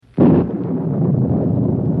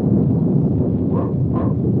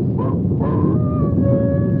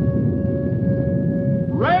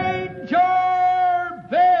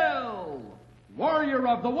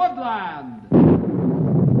woodland.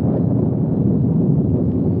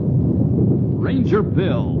 Ranger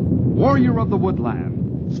Bill, warrior of the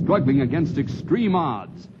woodland, struggling against extreme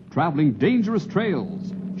odds, traveling dangerous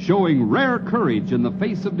trails, showing rare courage in the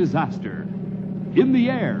face of disaster. In the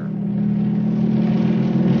air.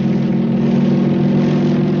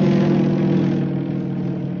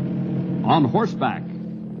 On horseback.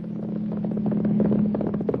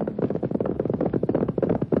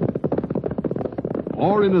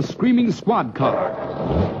 Or in a screaming squad car.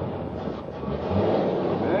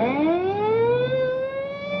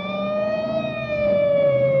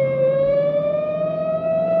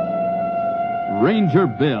 Ranger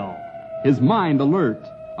Bill, his mind alert,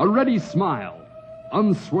 a ready smile,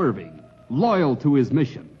 unswerving, loyal to his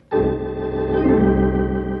mission.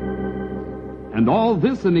 And all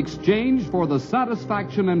this in exchange for the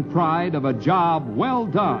satisfaction and pride of a job well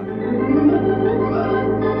done.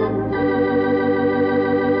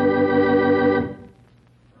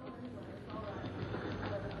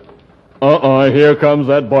 Here comes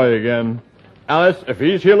that boy again. Alice, if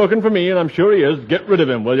he's here looking for me, and I'm sure he is, get rid of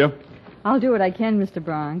him, will you? I'll do what I can, Mr.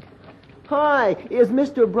 Bronk. Hi, is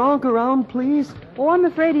Mr. Bronk around, please? Oh, I'm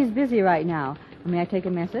afraid he's busy right now. May I take a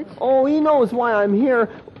message? Oh, he knows why I'm here.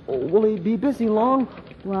 Will he be busy long?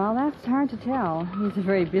 Well, that's hard to tell. He's a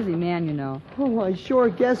very busy man, you know. Oh, I sure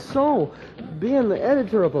guess so. Being the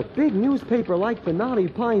editor of a big newspaper like the Knotty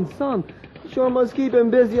Pine Sun sure must keep him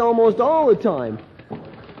busy almost all the time.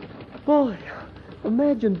 Boy,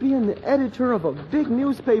 imagine being the editor of a big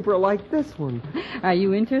newspaper like this one. Are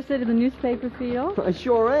you interested in the newspaper field? I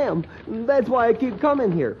sure am. That's why I keep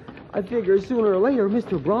coming here. I figure sooner or later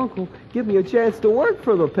Mr. Bronk will give me a chance to work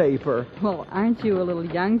for the paper. Well, aren't you a little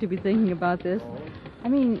young to be thinking about this? I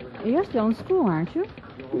mean, you're still in school, aren't you?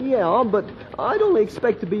 Yeah, but I don't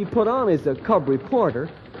expect to be put on as a cub reporter.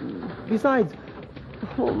 Besides,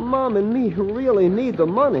 Mom and me really need the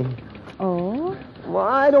money. Oh? Well,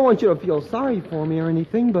 I don't want you to feel sorry for me or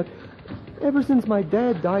anything, but ever since my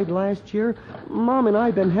dad died last year, Mom and I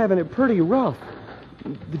have been having it pretty rough.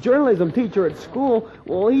 The journalism teacher at school,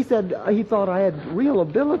 well, he said he thought I had real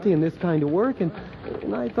ability in this kind of work, and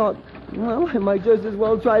I thought, well, I might just as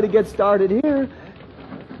well try to get started here.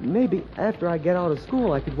 Maybe after I get out of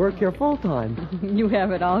school, I could work here full-time. You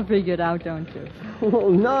have it all figured out, don't you?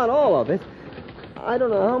 Well, not all of it. I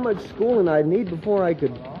don't know how much schooling I'd need before I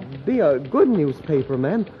could be a good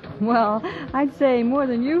newspaperman. Well, I'd say more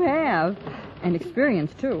than you have. And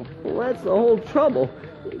experience, too. Well, that's the whole trouble.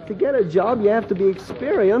 To get a job, you have to be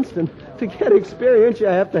experienced, and to get experience, you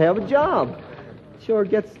have to have a job. Sure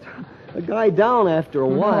gets a guy down after a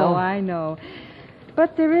while. Oh, I know.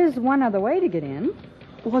 But there is one other way to get in.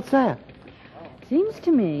 What's that? Seems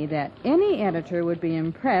to me that any editor would be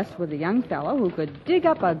impressed with a young fellow who could dig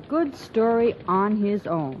up a good story on his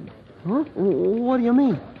own. Huh? What do you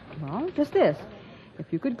mean? Well, just this.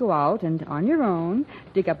 If you could go out and, on your own,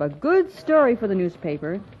 dig up a good story for the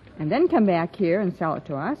newspaper, and then come back here and sell it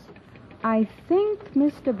to us, I think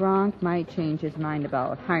Mr. Bronk might change his mind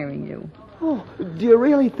about hiring you. Oh, do you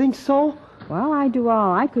really think so? Well, I'd do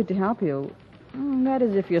all I could to help you. That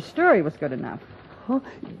is, if your story was good enough. Huh?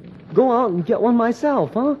 Go out and get one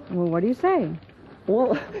myself, huh? Well, what do you say?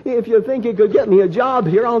 Well, if you think you could get me a job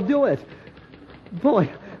here, I'll do it. Boy,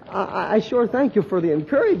 I sure thank you for the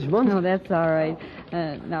encouragement. No, that's all right.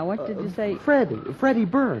 Now, what did you say? Freddie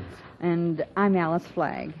Burns. And I'm Alice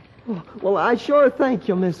Flagg. Well, I sure thank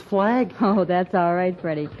you, Miss Flagg. Oh, that's all right,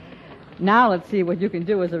 Freddie. Now let's see what you can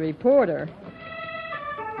do as a reporter.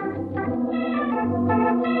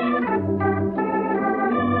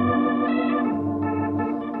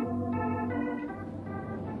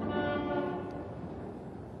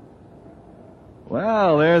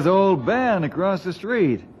 Well, there's old Ben across the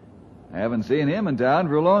street. I haven't seen him in town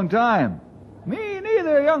for a long time. Me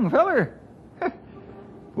neither, young feller.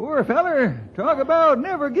 Poor feller. Talk about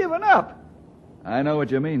never giving up. I know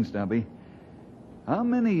what you mean, Stumpy. How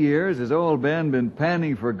many years has old Ben been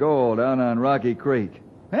panning for gold out on Rocky Creek?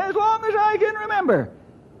 As long as I can remember.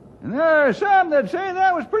 And there are some that say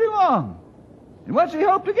that was pretty long. And what's he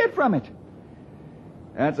hope to get from it?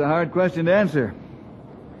 That's a hard question to answer.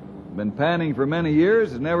 Been panning for many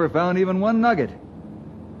years, has never found even one nugget.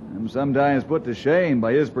 I'm sometimes put to shame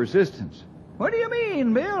by his persistence. What do you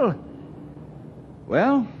mean, Bill?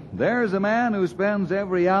 Well, there's a man who spends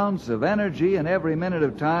every ounce of energy and every minute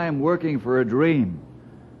of time working for a dream.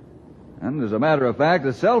 And as a matter of fact,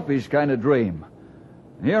 a selfish kind of dream.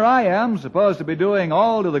 And here I am, supposed to be doing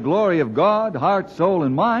all to the glory of God, heart, soul,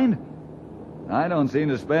 and mind. I don't seem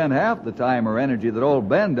to spend half the time or energy that old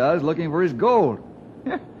Ben does looking for his gold.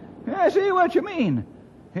 I see what you mean.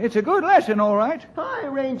 It's a good lesson, all right. Hi,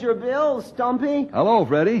 Ranger Bill, Stumpy. Hello,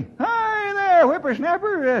 Freddie. Hi there,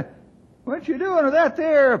 whippersnapper. What you doing with that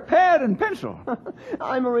there pad and pencil?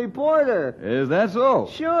 I'm a reporter. Is that so?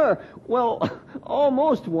 Sure. Well,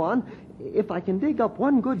 almost one. If I can dig up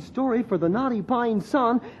one good story for the Naughty Pine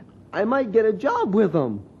Sun, I might get a job with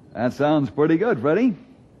them. That sounds pretty good, Freddie.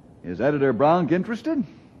 Is Editor Bronk interested?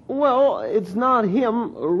 Well, it's not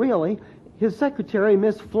him, really. His secretary,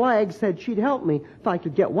 Miss Flagg, said she'd help me if I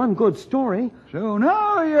could get one good story. So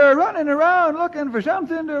now you're running around looking for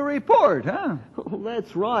something to report, huh?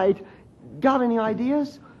 That's right. Got any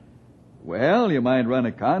ideas? Well, you might run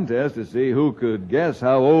a contest to see who could guess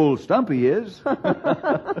how old Stumpy is.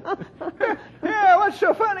 Yeah, what's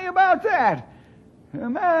so funny about that? A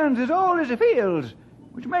man's as old as he feels,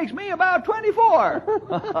 which makes me about 24.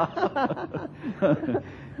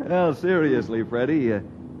 Well, seriously, Freddie, do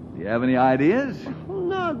you have any ideas?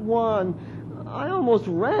 Not one. I almost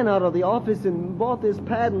ran out of the office and bought this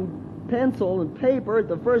pad and pencil and paper at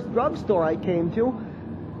the first drugstore I came to.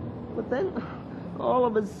 But then, all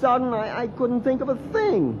of a sudden, I couldn't think of a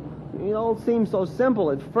thing. It all seemed so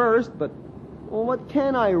simple at first, but well, what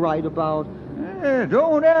can I write about?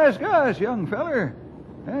 Don't ask us, young feller.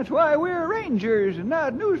 That's why we're rangers and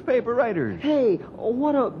not newspaper writers. Hey,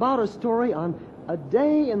 what about a story on a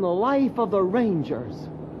day in the life of the Rangers?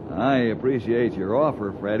 I appreciate your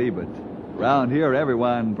offer, Freddie, but around here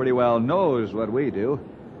everyone pretty well knows what we do.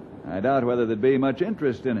 I doubt whether there'd be much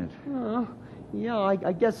interest in it. Yeah,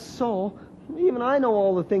 I guess so. Even I know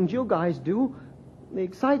all the things you guys do. The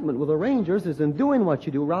excitement with the Rangers is in doing what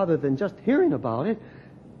you do rather than just hearing about it.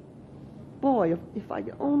 Boy, if I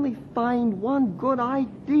could only find one good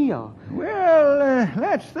idea. Well,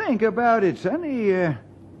 let's think about it, Sonny.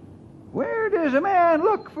 Where does a man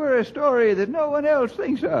look for a story that no one else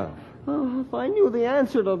thinks of? If I knew the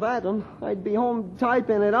answer to that, I'd be home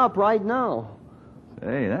typing it up right now.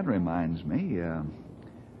 Say, that reminds me.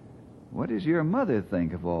 What does your mother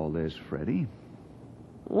think of all this, Freddie?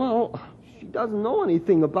 Well, she doesn't know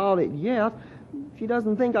anything about it yet. She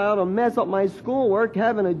doesn't think I ought to mess up my schoolwork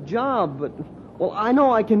having a job, but, well, I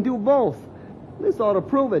know I can do both. This ought to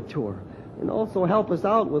prove it to her, and also help us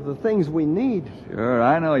out with the things we need. Sure,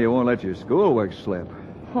 I know you won't let your schoolwork slip.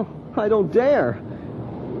 I don't dare.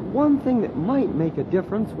 One thing that might make a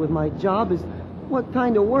difference with my job is what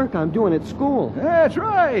kind of work I'm doing at school. That's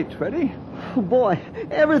right, Freddie. Boy,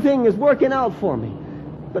 everything is working out for me.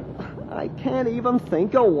 But I can't even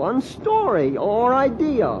think of one story or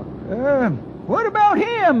idea. What about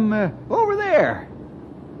him over there?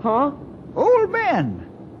 Huh? Old Ben.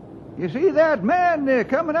 You see that man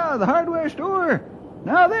coming out of the hardware store?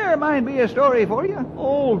 Now there might be a story for you.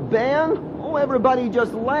 Old Ben? Oh, everybody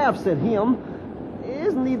just laughs at him.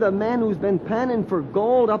 Isn't he the man who's been panning for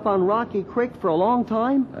gold up on Rocky Creek for a long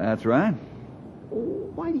time? That's right.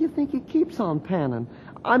 Why do you think he keeps on panning?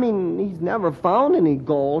 I mean, he's never found any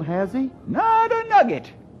gold, has he? Not a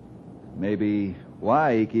nugget. Maybe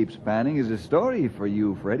why he keeps panning is a story for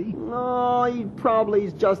you, Freddie. No, he probably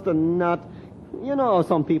is just a nut. You know how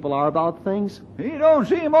some people are about things. He don't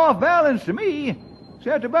seem off balance to me,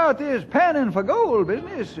 except about this panning for gold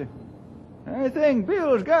business. I think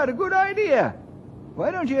Bill's got a good idea.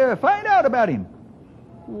 Why don't you find out about him?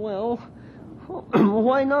 Well,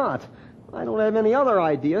 why not? I don't have any other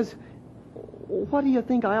ideas. What do you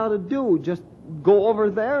think I ought to do? Just go over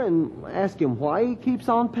there and ask him why he keeps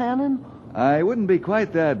on panning? I wouldn't be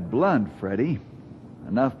quite that blunt, Freddie.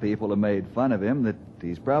 Enough people have made fun of him that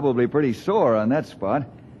he's probably pretty sore on that spot.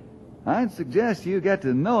 I'd suggest you get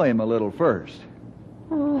to know him a little first.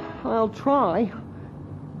 Oh, I'll try.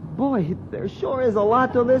 Boy, there sure is a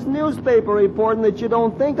lot to this newspaper reporting that you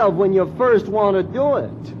don't think of when you first want to do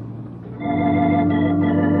it.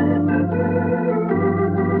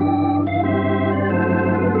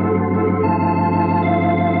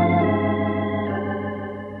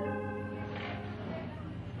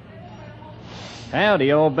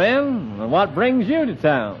 Howdy, old Ben. What brings you to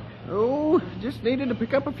town? Oh, just needed to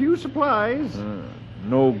pick up a few supplies.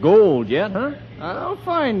 No gold yet, huh? I'll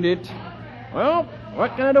find it. Well,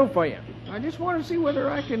 what can I do for you? I just want to see whether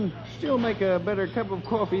I can still make a better cup of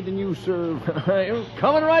coffee than you serve. You're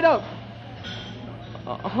coming right up.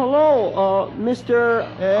 Hello, Mr.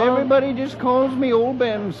 Everybody just calls me Old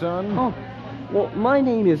Ben, son. Oh, well, my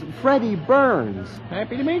name is Freddie Burns.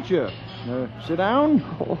 Happy to meet you. Sit down.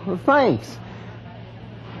 Oh, thanks.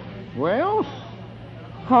 Well,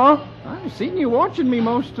 Huh? I've seen you watching me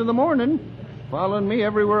most of the morning, following me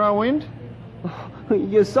everywhere I went.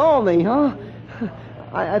 You saw me, huh?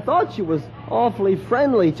 I thought you was awfully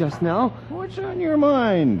friendly just now. What's on your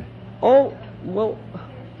mind? Oh, well,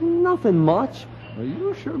 nothing much. Well,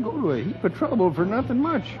 you sure go to a heap of trouble for nothing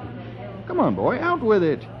much. Come on, boy, out with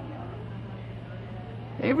it.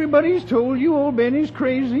 Everybody's told you old Benny's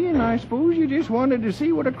crazy, and I suppose you just wanted to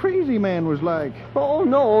see what a crazy man was like. Oh,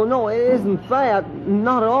 no, it isn't that.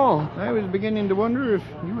 Not at all. I was beginning to wonder if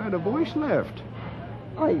you had a voice left.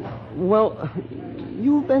 Well,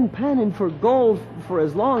 you've been panning for gold for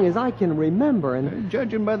as long as I can remember, and...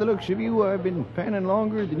 Judging by the looks of you, I've been panning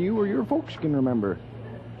longer than you or your folks can remember.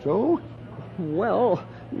 So? Well,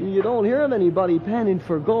 you don't hear of anybody panning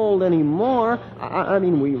for gold anymore. I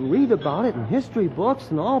mean, we read about it in history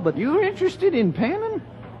books and all, but... You're interested in panning?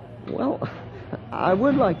 Well, I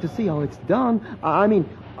would like to see how it's done. I mean,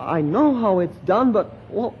 I know how it's done, but,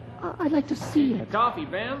 well, I'd like to see it. Coffee,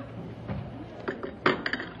 Ben.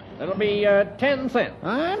 That'll be 10 cents.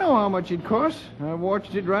 I know how much it costs. I've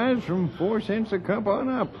watched it rise from 4 cents a cup on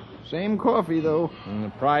up. Same coffee, though. And the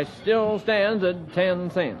price still stands at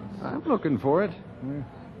 10 cents. I'm looking for it.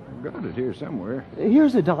 I've got it here somewhere.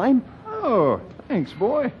 Here's a dime. Oh, thanks,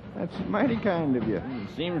 boy. That's mighty kind of you.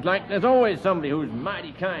 Seems like there's always somebody who's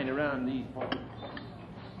mighty kind around these parts.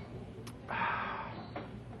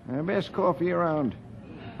 The best coffee around.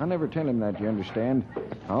 I never tell him that, you understand.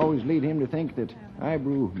 I always lead him to think that I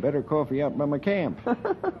brew better coffee out by my camp.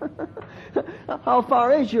 How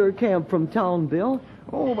far is your camp from town, Bill?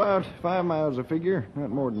 Oh, about 5 miles, I figure. Not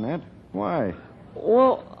more than that. Why?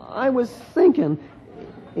 Well, I was thinking,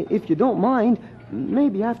 if you don't mind,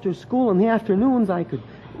 maybe after school in the afternoons I could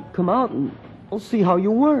come out and see how you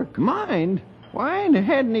work. Mind? Why, I ain't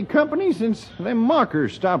had any company since them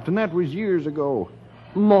mockers stopped, and that was years ago.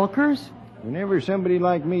 Mockers? Whenever somebody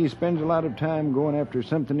like me spends a lot of time going after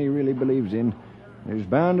something he really believes in, there's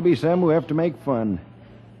bound to be some who have to make fun.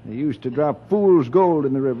 They used to drop fool's gold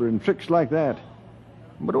in the river and tricks like that.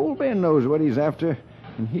 But old Ben knows what he's after,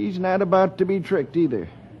 and he's not about to be tricked either.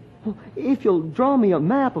 If you'll draw me a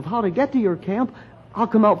map of how to get to your camp, I'll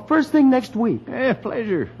come out first thing next week.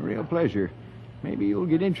 Pleasure. Real pleasure. Maybe you'll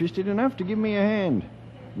get interested enough to give me a hand.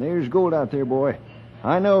 There's gold out there, boy.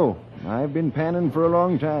 I know. I've been panning for a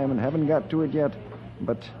long time and haven't got to it yet.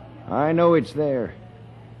 But I know it's there.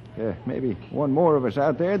 Maybe one more of us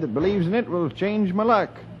out there that believes in it will change my luck.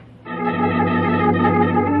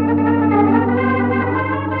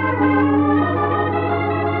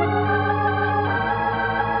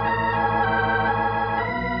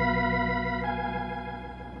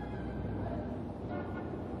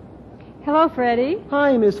 Hello, Freddie.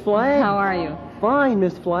 Hi, Miss Flagg. How are you? Fine,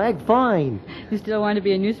 Miss Flagg, fine. You still want to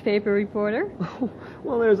be a newspaper reporter?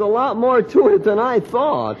 Well, there's a lot more to it than I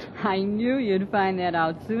thought. I knew you'd find that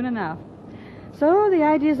out soon enough. So the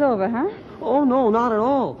idea's over, huh? Oh, no, not at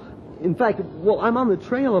all. In fact, well, I'm on the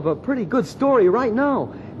trail of a pretty good story right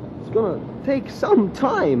now. It's going to take some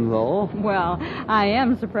time, though. Well, I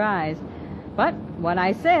am surprised. But what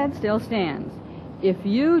I said still stands. If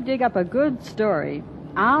you dig up a good story,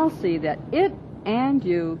 I'll see that it and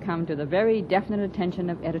you come to the very definite attention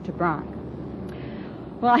of Editor Bronk.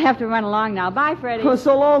 Well, I have to run along now. Bye, Freddie.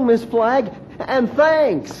 So long, Miss Flagg, and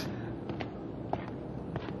thanks.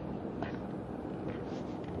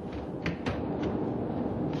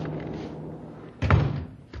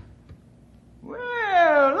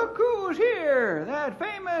 Well, look who's here. That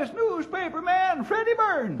famous newspaper man, Freddie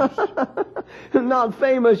Burns. Not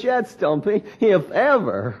famous yet, Stumpy, if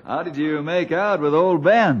ever. How did you make out with old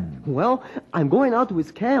Ben? Well, I'm going out to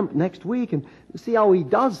his camp next week and see how he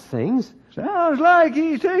does things. Sounds like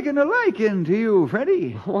he's taken a liking to you,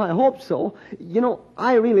 Freddie. Well, I hope so. You know,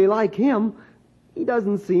 I really like him. He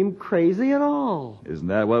doesn't seem crazy at all. Isn't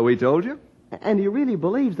that what we told you? And he really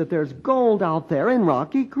believes that there's gold out there in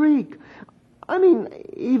Rocky Creek. I mean,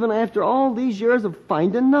 even after all these years of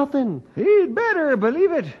finding nothing. He'd better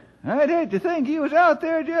believe it. I'd hate to think he was out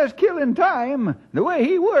there just killing time, the way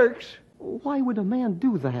he works. Why would a man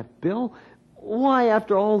do that, Bill? Why,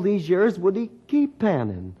 after all these years, would he keep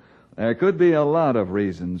panning? There could be a lot of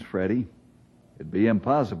reasons, Freddie. It'd be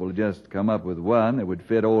impossible to just come up with one that would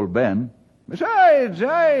fit old Ben. Besides,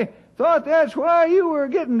 I thought that's why you were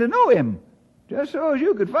getting to know him. Just so as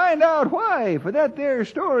you could find out why for that there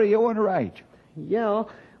story you want to write. Yeah,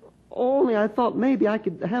 only I thought maybe I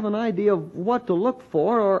could have an idea of what to look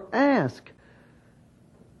for or ask.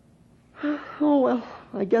 Oh, well,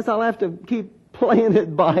 I guess I'll have to keep playing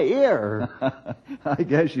it by ear. I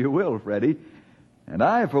guess you will, Freddie. And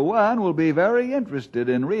I, for one, will be very interested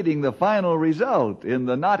in reading the final result in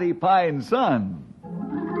the Knotty Pine Sun.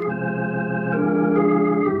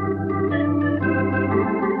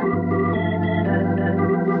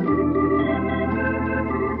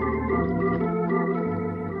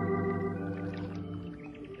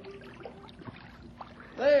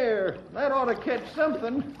 There. That ought to catch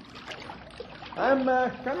something. I'm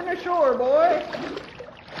coming ashore, boy.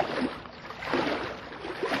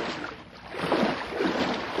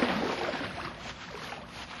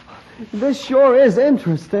 This sure is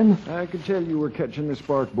interesting. I could tell you were catching the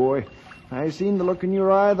spark, boy. I seen the look in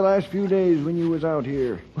your eye the last few days when you was out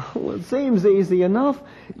here. Well, it seems easy enough.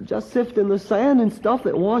 Just sifting the sand and stuff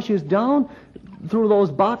that washes down through those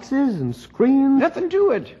boxes and screens. Nothing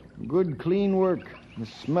to it. Good, clean work. The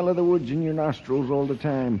smell of the woods in your nostrils all the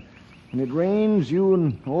time. When it rains, you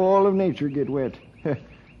and all of nature get wet.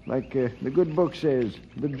 Like the good book says,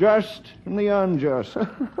 the just and the unjust.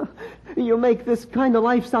 You make this kind of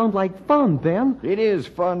life sound like fun, Ben. It is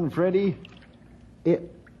fun, Freddie.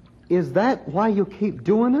 Is that why you keep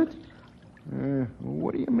doing it?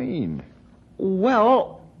 What do you mean?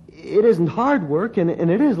 Well, it isn't hard work, and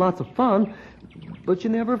it is lots of fun, but you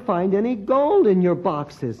never find any gold in your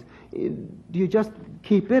boxes. Do you just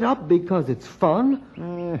keep it up because it's fun?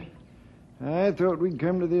 I thought we'd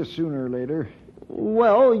come to this sooner or later.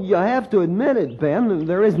 Well, you have to admit it, Ben.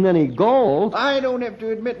 There isn't any gold. I don't have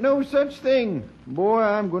to admit no such thing. Boy,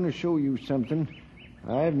 I'm going to show you something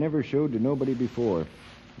I've never showed to nobody before.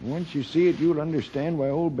 Once you see it, you'll understand why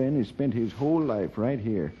old Ben has spent his whole life right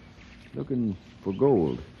here, looking for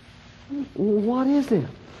gold. What is it?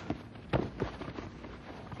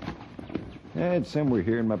 It's somewhere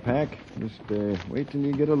here in my pack. Just wait till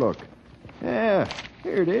you get a look. Yeah,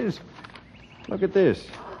 here it is. Look at this.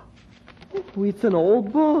 Oh, it's an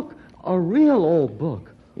old book. A real old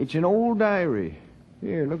book. It's an old diary.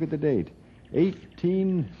 Here, look at the date.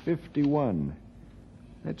 1851.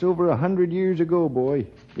 That's over 100 years ago, boy.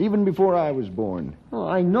 Even before I was born. Oh,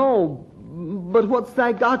 I know, but what's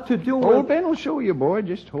that got to do with... Old Ben will show you, boy.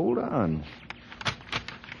 Just hold on.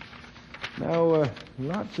 Now,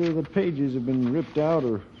 lots of the pages have been ripped out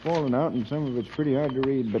or fallen out, and some of it's pretty hard to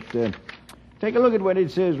read, but take a look at what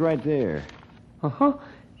it says right there. Uh-huh.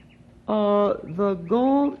 The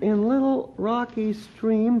gold in Little Rocky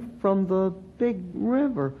Stream from the big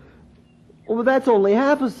river. Well, that's only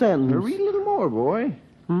half a sentence. Read a little more, boy.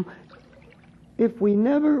 If we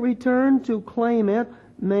never return to claim it,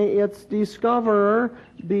 may its discoverer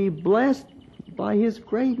be blessed by his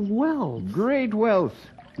great wealth. Great wealth.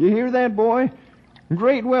 You hear that, boy?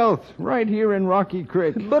 Great wealth right here in Rocky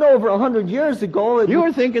Creek. But over 100 years ago...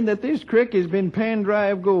 You're thinking that this creek has been pan dry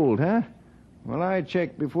of gold, huh? Well, I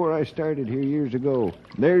checked before I started here years ago.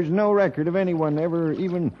 There's no record of anyone ever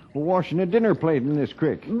even washing a dinner plate in this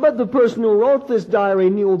creek. But the person who wrote this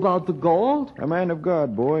diary knew about the gold. A man of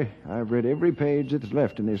God, boy. I've read every page that's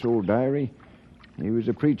left in this old diary. He was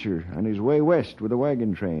a preacher on his way west with a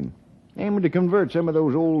wagon train, aiming to convert some of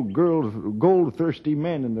those old gold-thirsty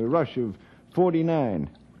men in the rush of 49.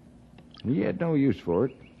 He had no use for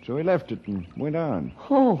it, so he left it and went on.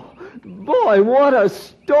 Oh, boy, what a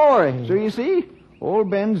story. So you see, old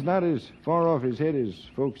Ben's not as far off his head as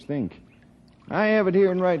folks think. I have it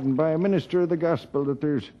here in writing by a minister of the gospel that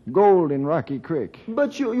there's gold in Rocky Creek.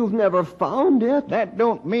 But you've never found it. That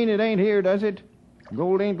don't mean it ain't here, does it?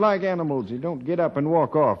 Gold ain't like animals. It don't get up and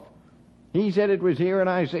walk off. He said it was here, and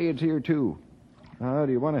I say it's here, too. Now,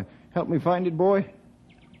 do you want to help me find it, boy?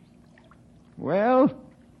 Well?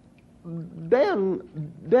 Ben,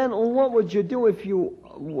 what would you do if you,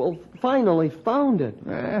 finally found it?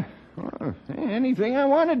 Anything I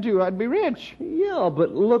wanted to. I'd be rich. Yeah,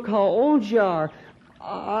 but look how old you are.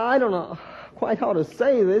 I don't know quite how to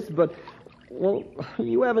say this, but,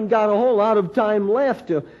 you haven't got a whole lot of time left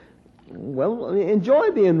to,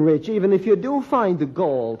 enjoy being rich, even if you do find the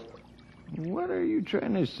gold. What are you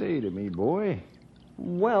trying to say to me, boy?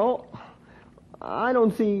 Well, I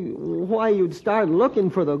don't see why you'd start looking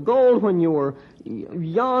for the gold when you were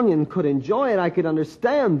young and could enjoy it. I could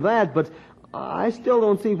understand that, but I still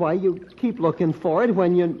don't see why you keep looking for it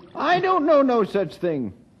when you... I don't know no such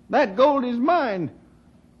thing. That gold is mine.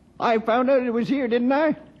 I found out it was here, didn't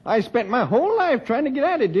I? I spent my whole life trying to get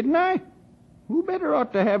at it, didn't I? Who better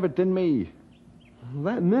ought to have it than me?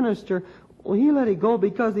 That minister, he let it go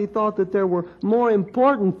because he thought that there were more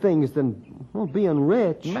important things than being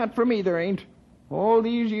rich. Not for me, there ain't. All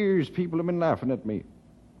these years, people have been laughing at me.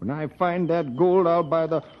 When I find that gold, I'll buy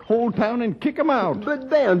the whole town and kick 'em out. But,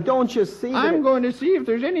 Ben, don't you see that... I'm going to see if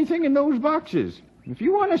there's anything in those boxes. If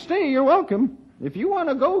you want to stay, you're welcome. If you want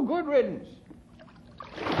to go, good riddance.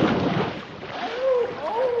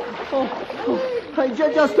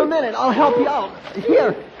 Just a minute. I'll help you out.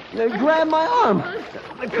 Here, grab my arm.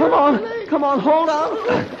 Come on, hold on.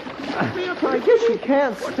 I guess you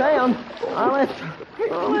can't stand. I'll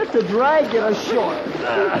have to drag you ashore.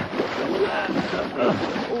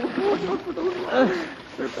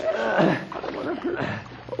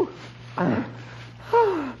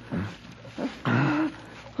 Oh,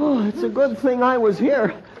 it's a good thing I was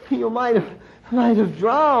here. You might have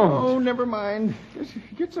drowned. Oh, never mind. Just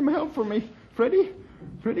get some help for me. Freddie,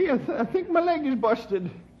 I think my leg is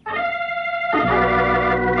busted.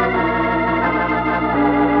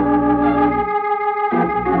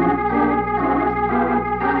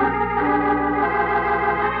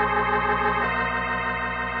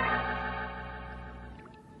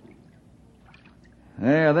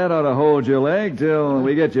 There, that ought to hold your leg till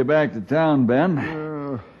we get you back to town,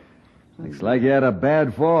 Ben. Looks like you had a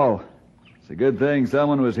bad fall. It's a good thing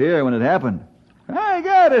someone was here when it happened. I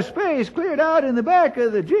got a space cleared out in the back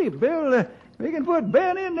of the Jeep, Bill. We can put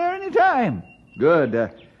Ben in there any time.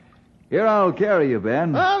 Good. Here, I'll carry you,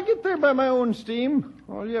 Ben. I'll get there by my own steam.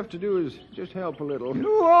 All you have to do is just help a little.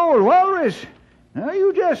 You old walrus. Now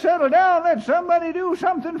you just settle down, let somebody do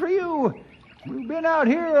something for you. You've been out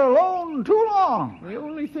here alone too long. The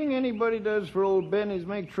only thing anybody does for old Ben is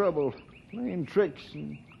make trouble, playing tricks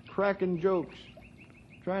and cracking jokes,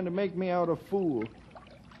 trying to make me out a fool.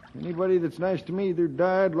 Anybody that's nice to me either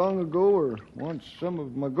died long ago or wants some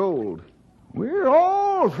of my gold. We're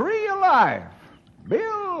all three alive.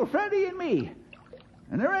 Bill, Freddie, and me.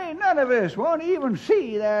 And there ain't none of us want to even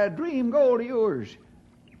see that dream gold of yours.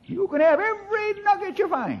 You can have every nugget you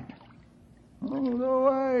find. Although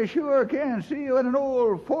I sure can't see what an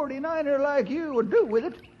old 49er like you would do with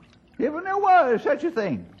it, if there was such a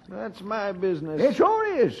thing. That's my business. It sure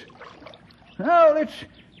is. Now, let's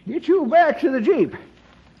get you back to the Jeep.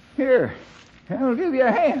 Here, I'll give you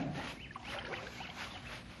a hand.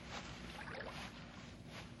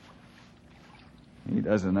 He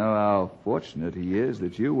doesn't know how fortunate he is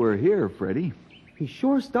that you were here, Freddie. He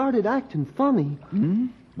sure started acting funny.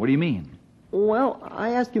 What do you mean? Well, I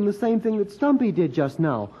asked him the same thing that Stumpy did just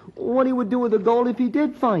now. What he would do with the gold if he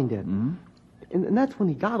did find it. And that's when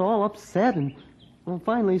he got all upset and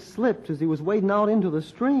finally slipped as he was wading out into the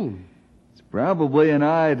stream. It's probably an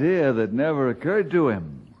idea that never occurred to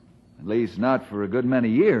him. At least not for a good many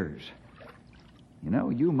years. You know,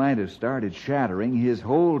 you might have started shattering his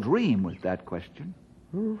whole dream with that question.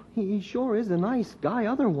 He sure is a nice guy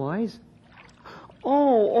otherwise.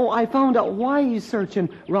 Oh, I found out why he's searching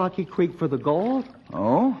Rocky Creek for the gold.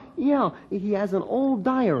 Oh? Yeah, he has an old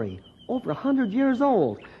diary, over 100 years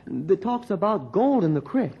old, that talks about gold in the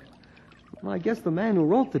creek. Well, I guess the man who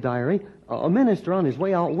wrote the diary, a minister on his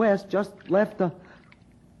way out west, just left a...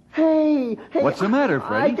 Hey! What's the matter,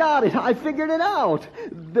 Freddie? I got it. I figured it out.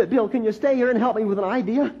 Bill, can you stay here and help me with an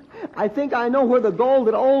idea? I think I know where the gold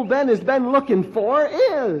that old Ben has been looking for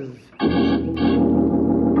is.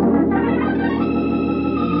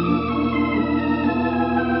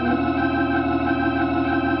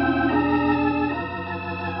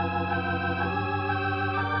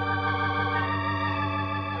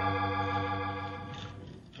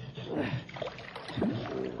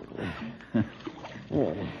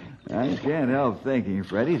 I can't help thinking,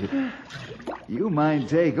 Freddie, that you might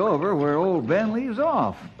take over where old Ben leaves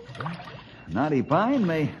off. Knotty Pine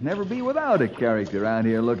may never be without a character out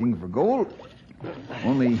here looking for gold.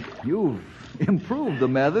 Only you've improved the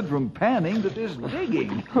method from panning to this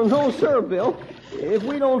digging. No, sir, Bill. If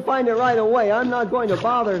we don't find it right away, I'm not going to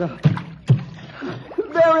bother to...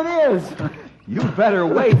 There it is! You better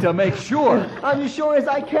wait to make sure. I'm as sure as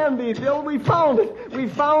I can be, Bill. We found it. We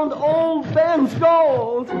found old Ben's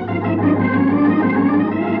gold.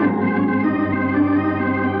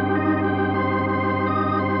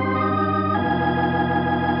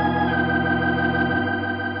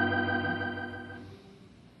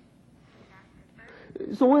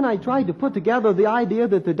 So when I tried to put together the idea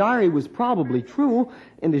that the diary was probably true,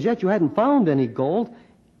 and as yet you hadn't found any gold,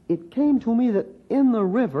 it came to me that in the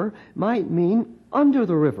river might mean under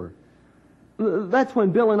the river. That's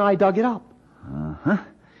when Bill and I dug it up. Uh-huh.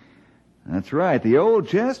 That's right. The old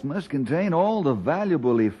chest must contain all the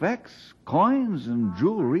valuable effects, coins, and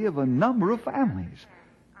jewelry of a number of families.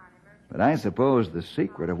 But I suppose the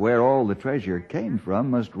secret of where all the treasure came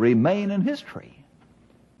from must remain in history.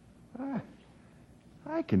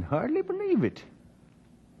 I can hardly believe it.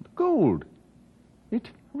 The gold. It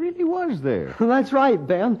really was there. That's right,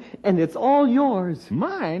 Ben, and it's all yours.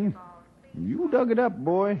 Mine? You dug it up,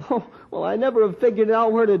 boy. Oh, well, I never have figured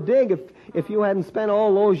out where to dig if you hadn't spent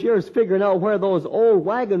all those years figuring out where those old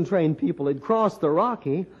wagon train people had crossed the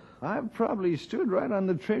Rocky. I've probably stood right on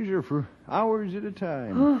the treasure for hours at a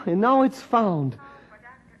time. And now it's found.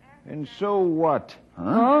 And so what?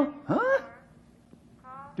 Huh?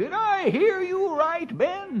 Did I hear you right,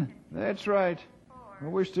 Ben? That's right. I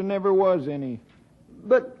wish there never was any.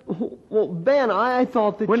 But, well, Ben, I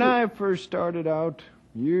thought that When I first started out,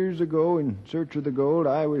 Years ago, in search of the gold,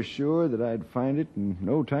 I was sure that I'd find it in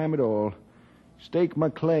no time at all. Stake my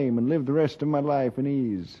claim and live the rest of my life in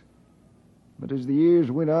ease. But as the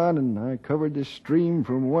years went on and I covered this stream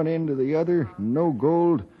from one end to the other, no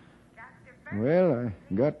gold, well,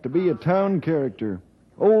 I got to be a town character.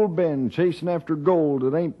 Old Ben chasing after gold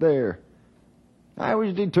that ain't there. I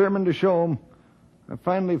was determined to show 'em. I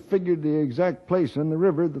finally figured the exact place on the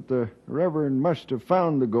river that the Reverend must have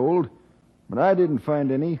found the gold, but I didn't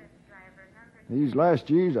find any. These last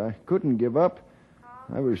years I couldn't give up.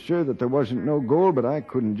 I was sure that there wasn't no gold, but I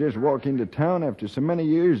couldn't just walk into town after so many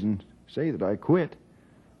years and say that I quit.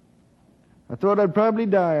 I thought I'd probably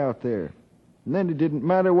die out there, and then it didn't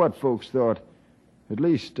matter what folks thought. At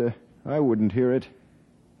least, I wouldn't hear it.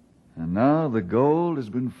 And now the gold has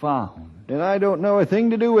been found. And I don't know a thing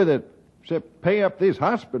to do with it, except pay up this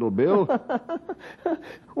hospital bill.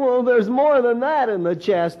 Well, there's more than that in the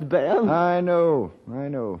chest, Ben. I know.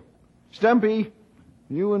 Stumpy,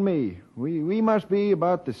 you and me, we must be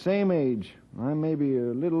about the same age. I'm maybe a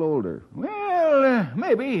little older. Well,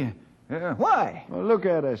 maybe. Why? Well, look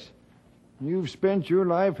at us. You've spent your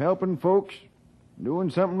life helping folks, doing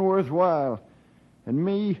something worthwhile. And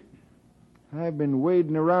me, I've been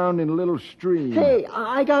wading around in a little stream. Hey,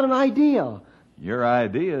 I got an idea. Your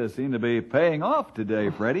ideas seem to be paying off today,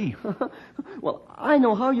 Freddie. Well, I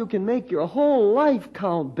know how you can make your whole life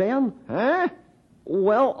count, Ben. Huh?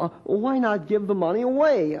 Well, why not give the money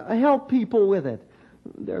away? Help people with it.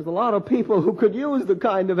 There's a lot of people who could use the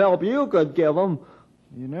kind of help you could give them.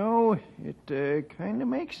 You know, it kind of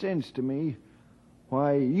makes sense to me.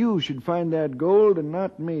 Why you should find that gold and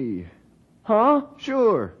not me. Huh?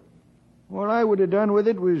 Sure. What I would have done with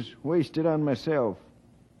it was wasted on myself.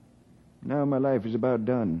 Now my life is about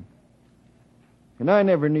done. And I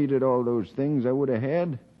never needed all those things I would have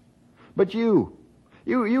had. But you'd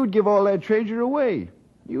give all that treasure away.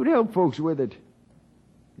 You'd help folks with it.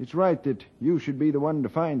 It's right that you should be the one to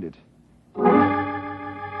find it.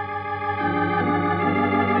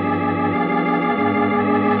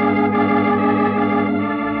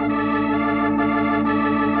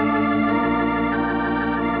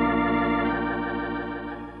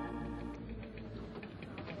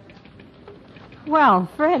 Well,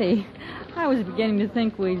 Freddie, I was beginning to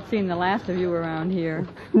think we'd seen the last of you around here.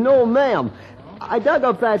 No, ma'am. I dug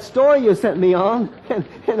up that story you sent me on,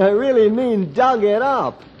 and I really mean dug it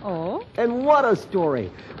up. Oh? And what a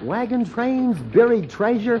story. Wagon trains, buried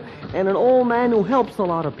treasure, and an old man who helps a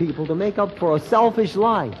lot of people to make up for a selfish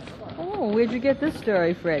life. Oh, where'd you get this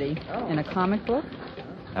story, Freddie? In a comic book?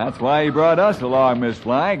 That's why he brought us along, Miss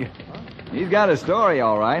Flagg. He's got a story,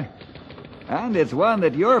 all right. And it's one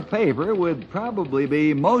that your paper would probably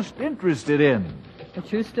be most interested in. A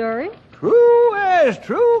true story? True as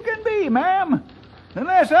true can be, ma'am.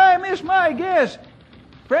 Unless I miss my guess,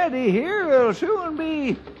 Freddie here will soon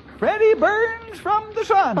be Freddie Burns from the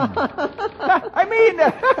Sun. I mean...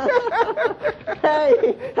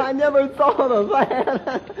 Hey, I never thought of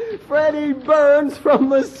that. Freddie Burns from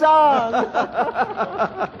the Sun.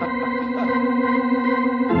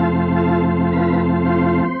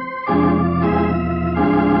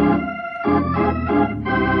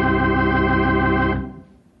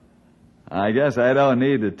 I guess I don't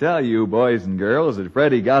need to tell you, boys and girls, that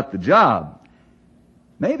Freddie got the job.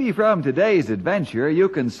 Maybe from today's adventure you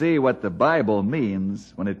can see what the Bible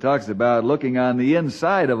means when it talks about looking on the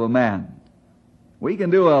inside of a man. We can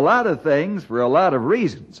do a lot of things for a lot of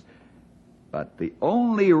reasons, but the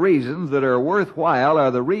only reasons that are worthwhile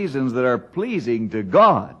are the reasons that are pleasing to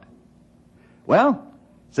God. Well,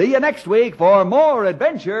 see you next week for more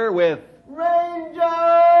adventure with Ranger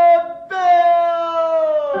Bill!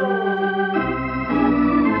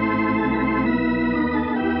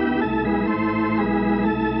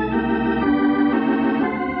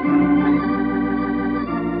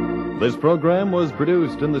 This program was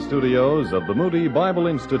produced in the studios of the Moody Bible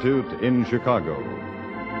Institute in Chicago.